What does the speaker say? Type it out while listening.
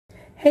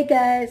Hey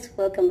guys,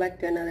 welcome back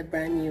to another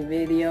brand new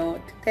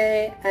video.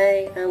 Today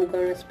I am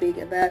going to speak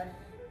about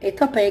a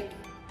topic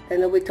that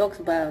nobody talks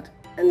about,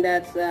 and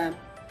that's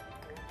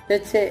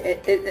let's say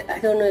I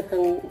don't know if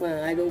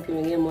I don't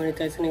even get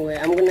monetized anyway.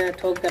 I'm gonna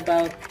talk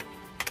about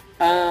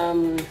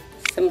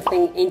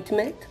something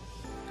intimate,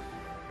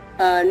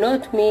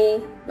 not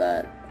me,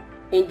 but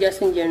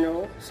just in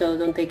general, so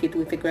don't take it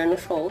with a grain of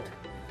salt.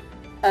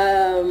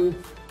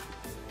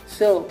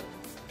 So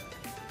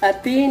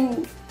I've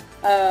been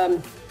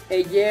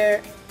a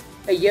year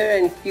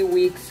and a few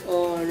weeks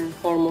on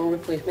hormone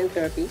replacement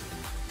therapy,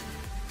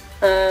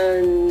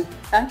 and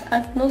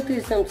I've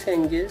noticed some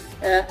changes.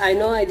 I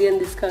know I didn't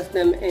discuss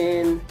them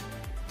in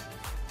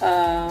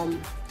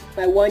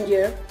my 1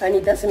 year, and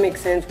it doesn't make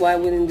sense why I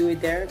wouldn't do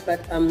it there, but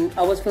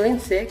I was feeling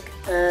sick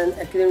and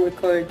I couldn't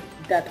record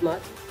that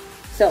much.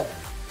 So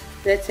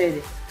let's say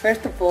this.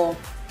 First of all,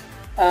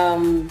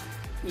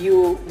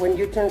 when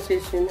you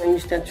transition and you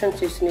start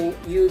transitioning,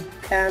 you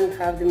can't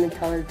have the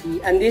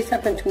mentality, and this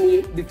happened to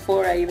me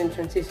before I even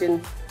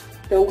transitioned.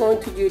 Don't go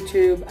into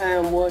YouTube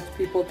and watch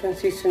people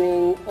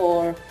transitioning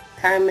or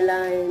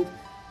timelines,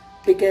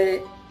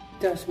 because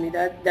trust me,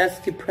 that's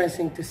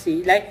depressing to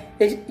see. Like,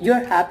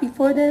 you're happy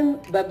for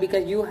them, but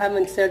because you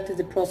haven't started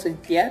the process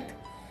yet,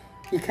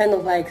 you kind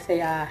of like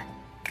say, I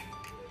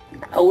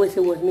wish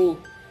it was me,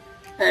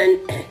 and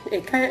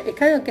it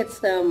kind of gets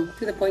to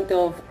the point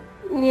of,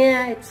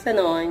 yeah, it's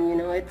annoying, you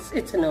know,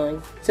 it's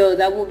annoying. So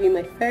that will be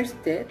my first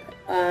tip.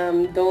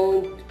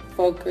 Don't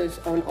focus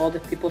on other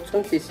people's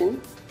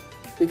transition,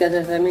 because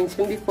as I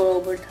mentioned before,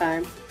 over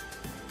time,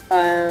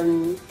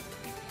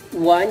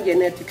 one,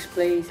 genetics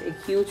plays a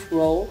huge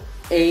role.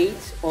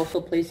 Age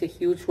also plays a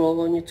huge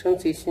role on your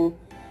transition,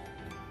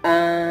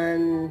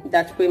 and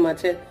that's pretty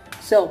much it.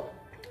 So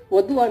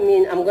what do I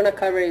mean? I'm gonna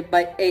cover it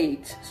by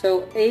age.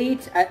 So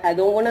age, I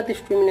don't want to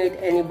discriminate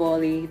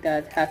anybody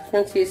that has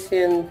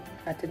transitioned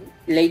at a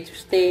later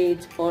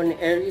stage or an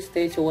early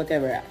stage or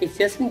whatever. It's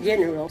just in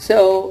general.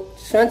 So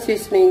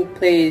transitioning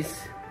plays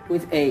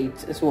with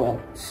age as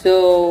well.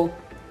 So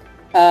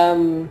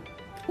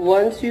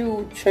once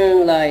you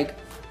turn like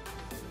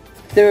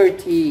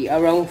 30,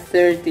 around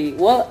 30,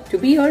 well, to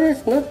be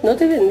honest, not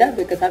even that,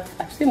 because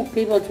I've seen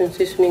people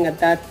transitioning at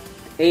that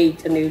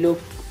age and they look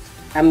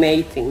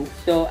amazing.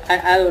 So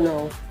I don't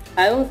know.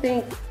 I don't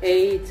think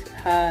age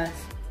has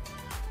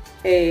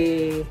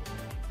a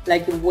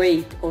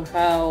weight or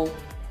how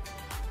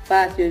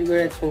fast you're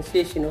gonna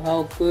transition or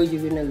how good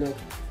you're gonna look.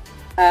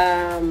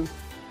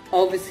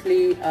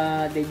 Obviously,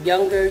 the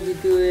younger you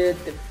do it,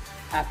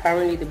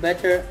 apparently the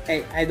better.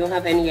 I don't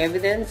have any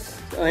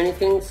evidence or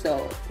anything,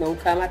 so don't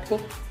come at me.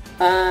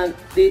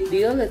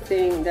 The other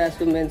thing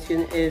that I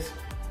mentioned is,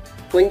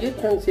 when you're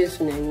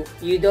transitioning,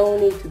 you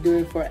don't need to do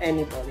it for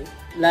anybody.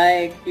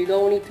 Like, you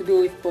don't need to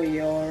do it for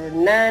your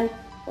nan,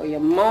 for your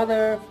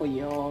mother, for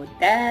your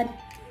dad,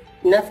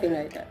 nothing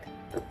like that.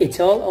 It's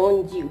all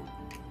on you.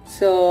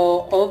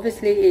 So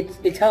obviously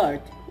it's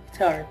hard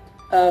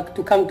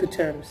to come to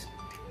terms.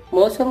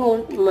 Most of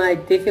my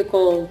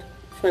difficult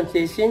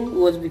transition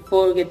was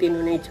before getting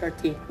on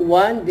HRT.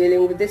 One,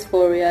 dealing with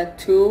dysphoria.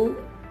 Two,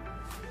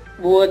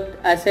 what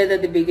I said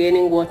at the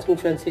beginning, watching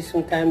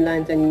transition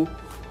timelines and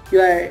you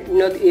are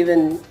not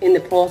even in the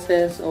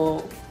process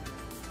or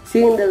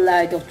seeing the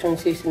light of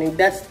transitioning.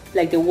 That's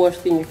like the worst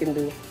thing you can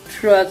do.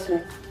 Trust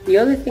me. The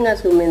other thing,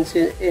 as you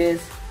mentioned,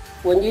 is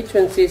when you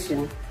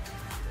transition,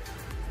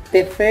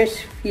 the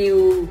first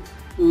few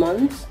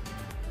months,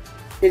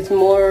 it's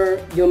more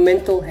your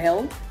mental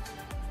health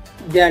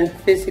than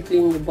physically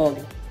in your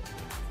body.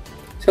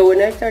 So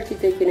when I started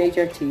taking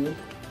HRT,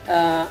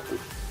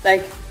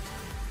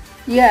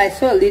 yeah, I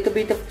saw a little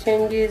bit of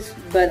changes,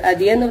 but at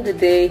the end of the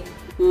day,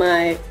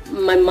 my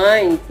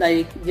mind,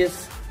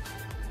 just,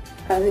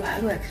 how do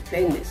I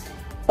explain this?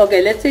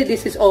 Okay, let's say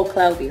this is all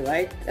cloudy,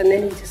 right? And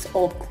then it just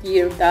all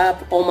cleared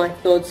up, all my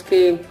thoughts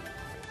came,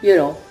 you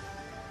know,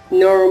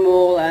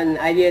 normal, and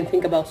I didn't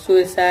think about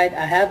suicide.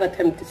 I have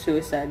attempted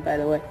suicide, by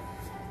the way,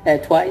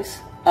 twice.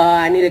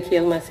 I need to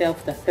kill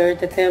myself the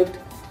third attempt.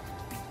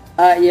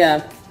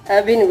 Yeah,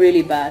 I've been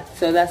really bad.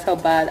 So that's how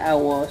bad I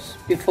was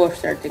before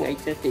starting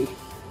HRT.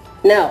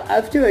 Now,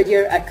 after a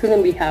year, I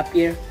couldn't be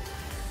happier.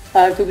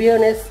 To be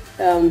honest,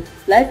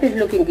 life is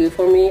looking good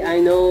for me. I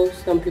know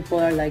some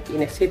people are like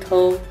in a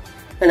shithole,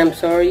 and I'm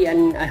sorry,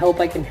 and I hope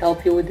I can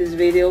help you with this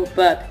video,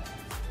 but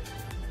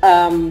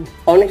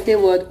honestly,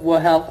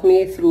 what helped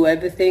me through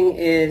everything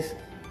is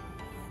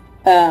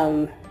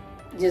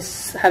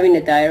just having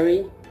a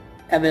diary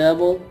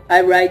available.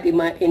 I write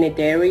in a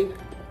diary,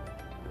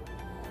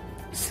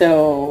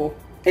 so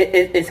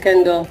it's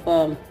kind of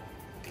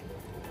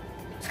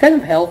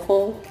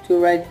helpful to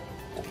write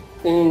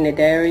in a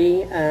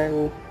diary,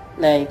 and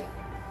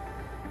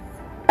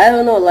I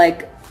don't know,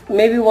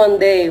 maybe one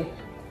day,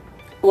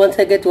 once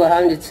I get to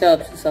 100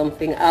 subs or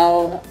something,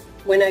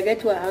 when I get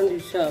to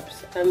 100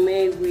 subs, I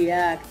may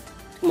react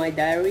to my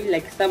diary,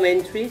 like some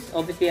entries.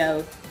 Obviously,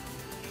 I'll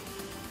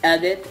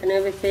add it and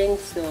everything,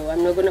 so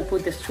I'm not gonna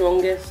put the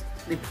strongest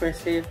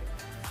depressive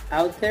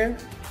out there,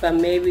 but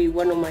maybe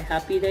one of my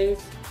happy days,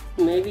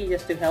 maybe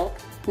just to help.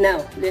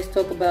 Now, let's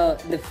talk about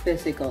the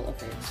physical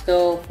of it.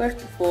 So first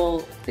of all,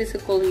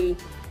 physically,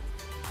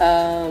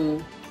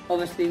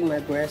 obviously my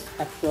breasts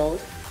have grown.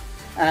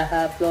 I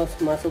have lost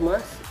muscle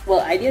mass.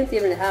 Well, I didn't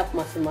even have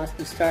muscle mass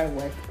to start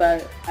with,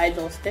 but I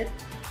lost it.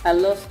 I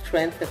lost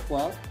strength as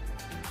well.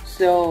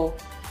 So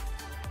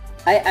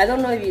I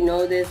don't know if you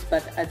know this,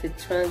 but as a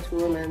trans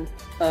woman,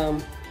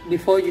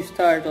 before you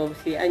start,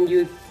 obviously, and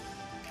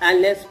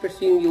let's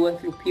presume you went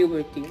through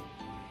puberty,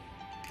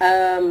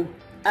 I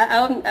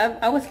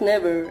was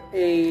never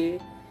a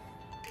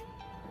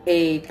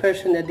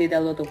person that did a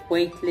lot of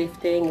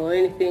weightlifting or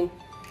anything,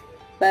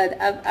 but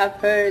I've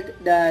heard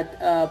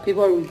that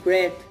people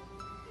regret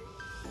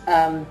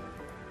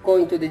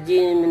going to the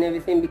gym and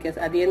everything, because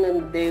at the end of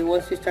the day,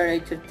 once you start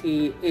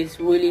HRT, it's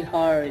really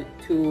hard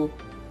to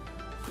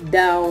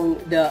down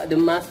the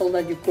muscle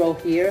that you grow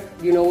here.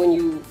 You know, when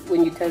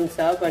you tense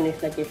up and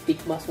it's like a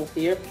big muscle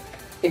here.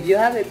 If you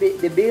have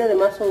the bigger the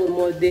muscle, the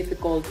more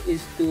difficult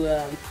is to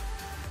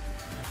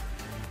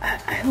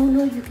I don't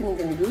know if you can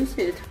even lose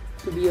it,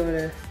 to be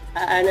honest.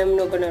 And I'm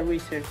not gonna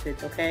research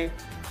it, okay?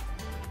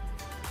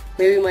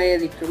 Maybe my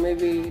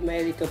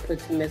editor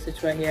puts a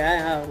message right here.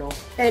 I don't know.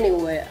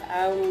 Anyway,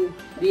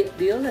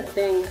 the other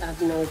thing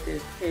I've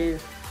noticed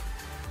is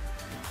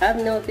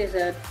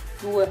that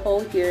through a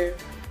whole year,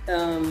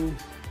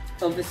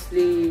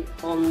 obviously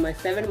on my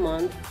 7th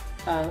month,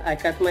 I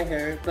cut my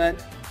hair,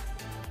 but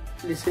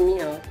listen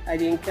me out. I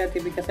didn't cut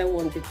it because I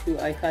wanted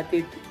to. I cut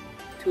it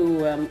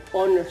to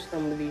honor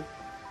somebody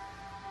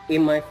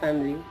in my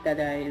family that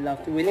I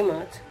loved really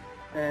much,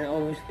 and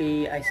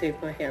obviously I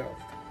saved my hair off.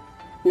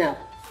 Now,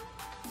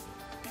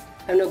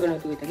 I'm not gonna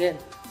do it again.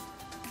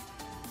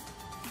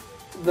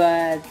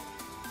 But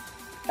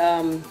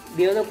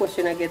the other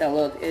question I get a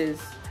lot is,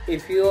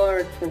 if you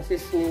are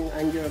transitioning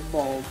and you're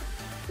bald,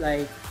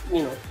 like,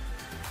 you know,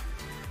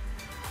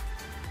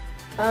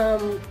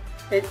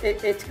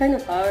 it's kind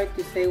of hard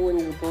to say when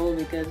you're bald,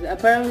 because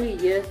apparently,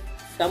 yes,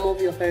 some of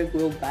your hair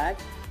grow back,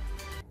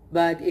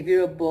 but if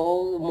you're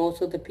bald,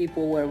 most of the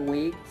people wear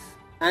wigs,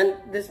 and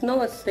there's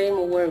no shame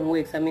of wearing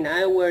wigs. I mean,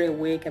 I wear a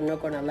wig, I'm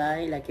not gonna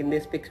lie, like in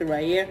this picture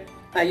right here.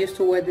 I used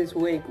to wear this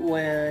wig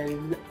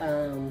when,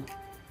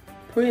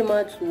 pretty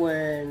much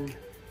when,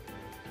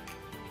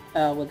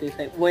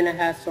 when I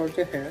had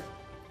shorter hair.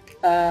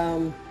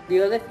 The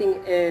other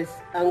thing is,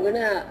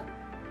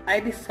 I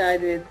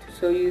decided to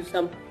show you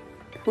some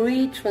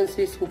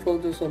pre-transition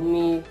photos of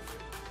me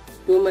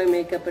doing my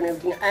makeup and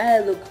everything. I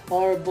look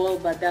horrible,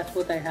 but that's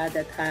what I had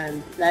at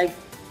hand. Like,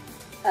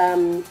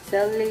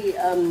 sadly,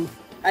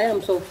 I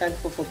am so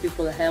thankful for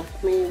people that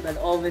helped me, but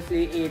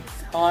obviously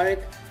it's hard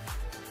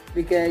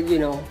because, you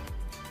know,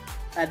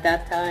 at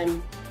that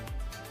time,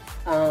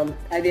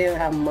 I didn't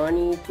have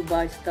money to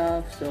buy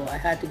stuff, so I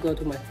had to go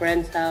to my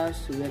friend's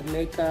house to get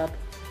makeup,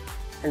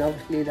 and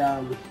obviously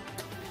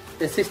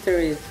the sister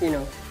is, you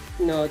know,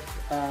 not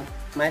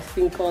my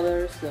skin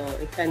color, so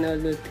it kind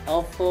of looked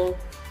awful.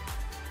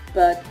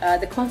 But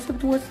the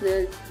concept was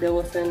that there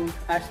was an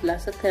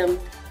last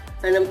attempt,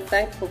 and I'm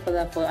thankful for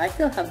that photo. I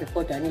still have the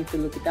photo, I need to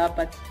look it up,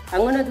 but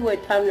I'm gonna do a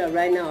timeline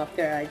right now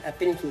after I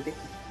finish with it,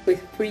 with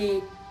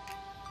 3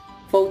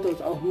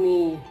 photos of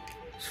me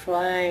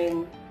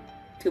trying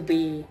to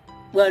be,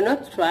 well,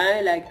 not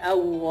trying, like I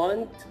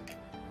want,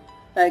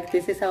 like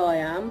this is how I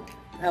am,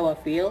 how I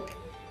feel,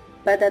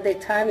 but at the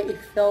time it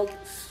felt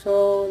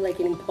so like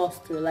an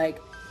imposter, like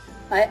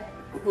I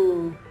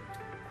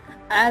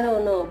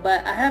don't know,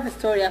 but I have a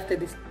story after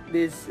this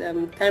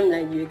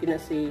timeline you're gonna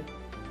see.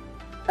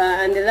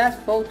 And the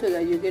last photo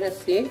that you're gonna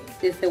see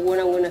is the one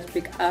I'm gonna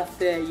speak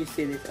after you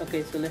see this.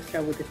 Okay, so let's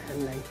start with the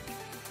timeline.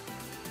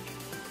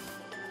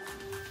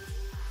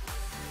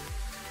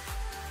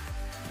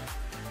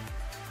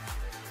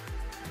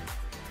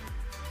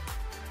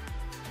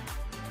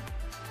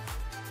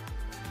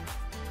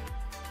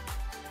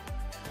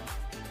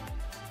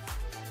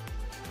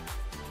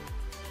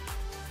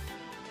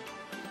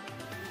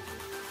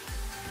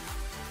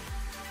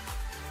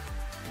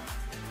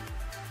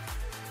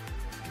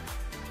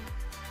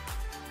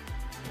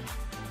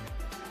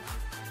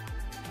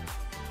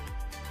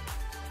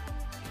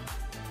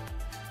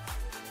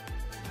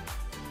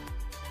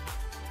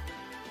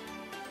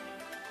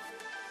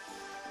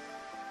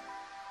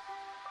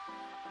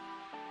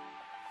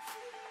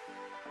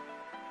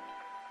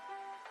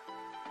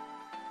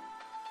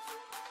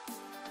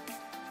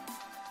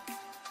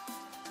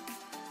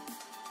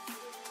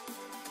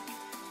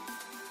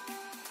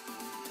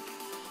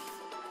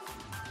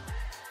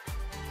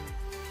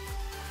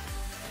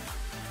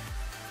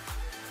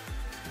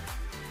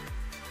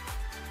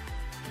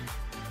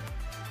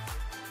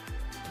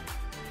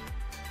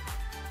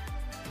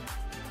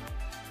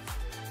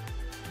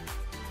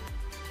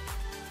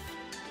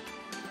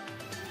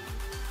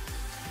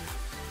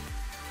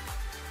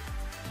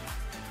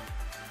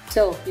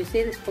 So, you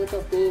see this photo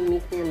of me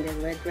meeting in the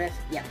red dress?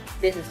 Yeah,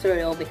 there's a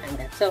story all behind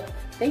that. So,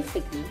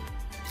 basically,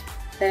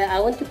 I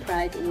went to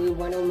Pride with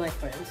one of my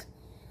friends.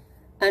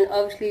 And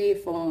obviously,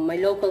 from my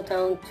local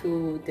town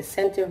to the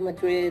center of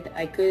Madrid,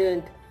 I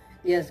couldn't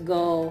just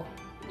go,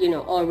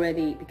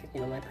 already,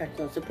 because my parents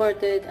don't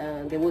support it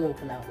and they wouldn't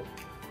allow me.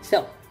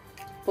 So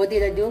what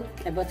did I do?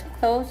 I bought some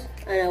clothes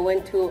and I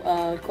went to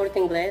Corte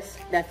Inglés.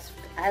 That's,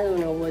 I don't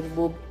know what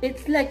boob.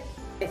 It's like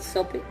a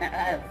soapy,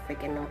 I don't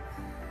freaking know.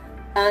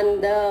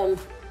 And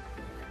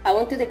I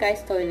went to the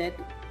guy's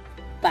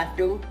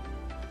bathroom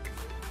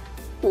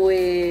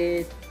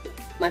with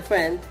my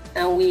friend,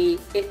 and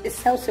it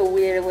sounds so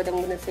weird what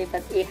I'm gonna say,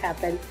 but it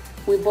happened.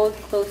 We both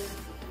closed,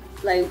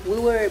 like we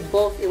were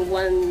both in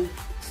one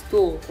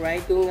stool,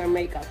 right, doing our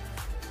makeup.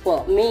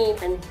 Well, me,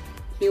 and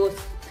he was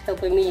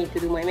helping me to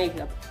do my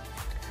makeup.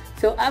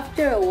 So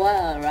after a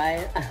while,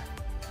 right,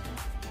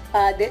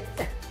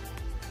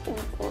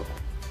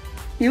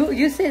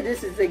 you say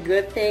this is a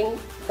good thing,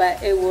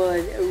 but it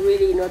was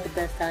really not the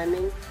best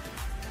timing.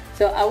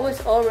 So I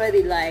was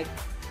already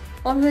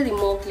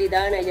mostly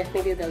done. I just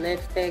needed the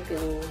lipstick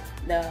and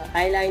the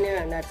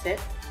eyeliner, and that's it.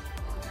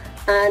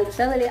 And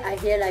suddenly I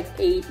hear like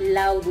a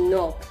loud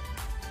knock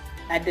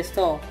at the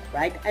store,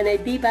 right? And a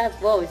deep-ass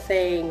voice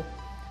saying,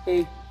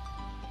 "Hey,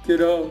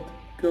 get out.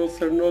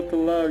 Girls are not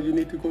allowed. You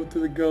need to go to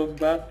the girls'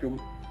 bathroom."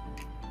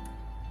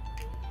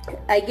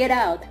 I get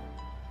out.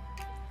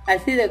 I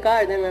see the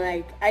card and I'm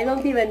like, I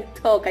don't even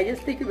talk. I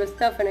just take the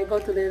stuff and I go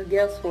to the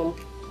girls' room,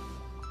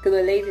 to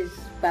the ladies'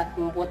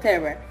 bathroom,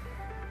 whatever.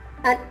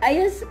 And I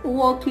just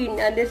walk in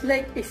and there's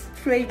like a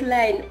straight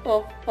line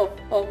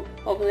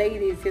of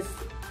ladies. Just,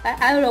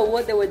 I don't know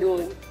what they were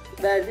doing,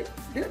 but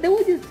they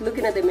were just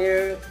looking at the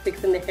mirror,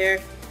 fixing the hair.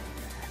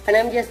 And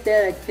I'm just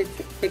there like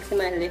fixing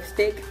my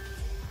lipstick.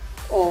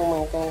 Oh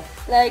my god.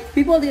 Like,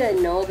 people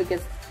didn't know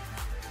because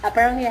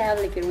apparently I have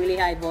like a really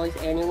high voice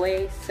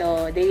anyway,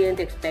 so they didn't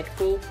expect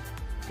me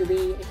to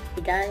be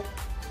a guy.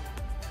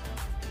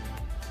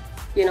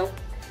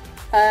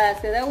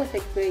 So that was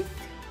a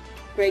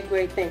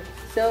great thing.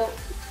 So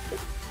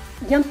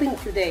jumping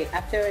today,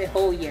 after a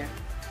whole year,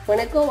 when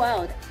I go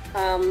out,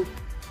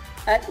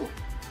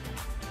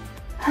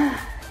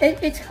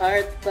 it's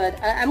hard, but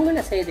I'm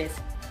gonna say this: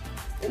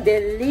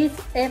 the least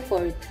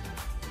effort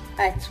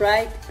I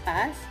try to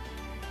pass,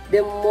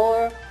 the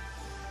more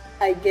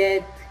I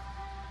get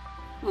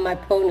my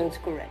pronouns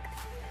correct.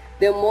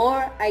 The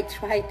more I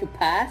try to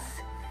pass,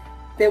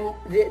 they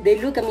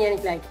look at me and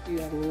it's like,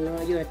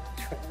 you're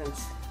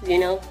trans,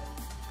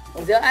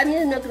 So I'm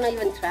just not gonna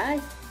even try.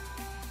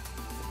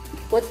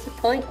 What's the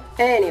point?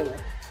 Anyway,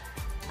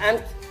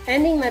 I'm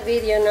ending my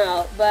video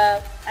now,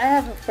 but I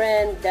have a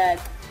friend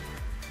that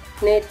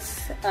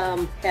needs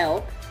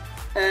help,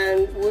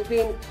 and we've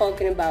been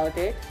talking about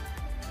it.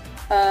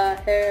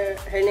 Her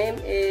name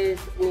is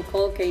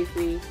Nicole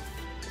Casey.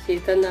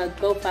 She's gonna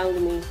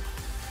GoFundMe.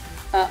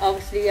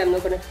 Obviously, I'm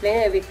not gonna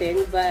explain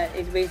everything, but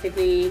it's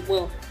basically,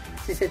 well,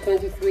 she's a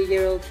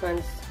 23-year-old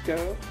trans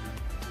girl,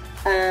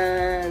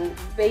 and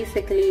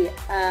basically,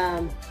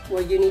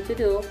 what you need to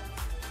do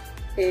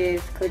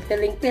is click the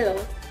link below,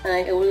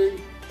 and it will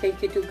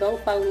take you to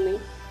GoFundMe,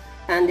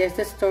 and there's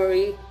the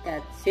story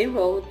that she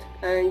wrote,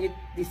 and you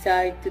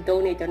decide to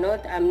donate or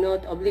not. I'm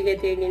not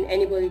obligating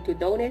anybody to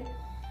donate,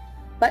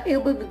 but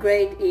it would be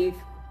great if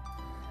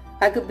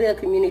I could build a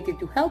community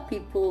to help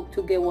people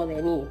to get what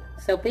they need.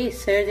 So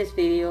please share this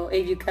video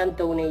if you can't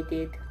donate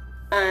it,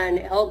 and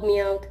help me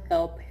out,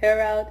 help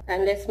her out,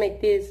 and let's make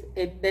this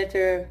a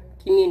better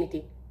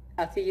community.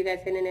 I'll see you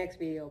guys in the next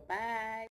video. Bye.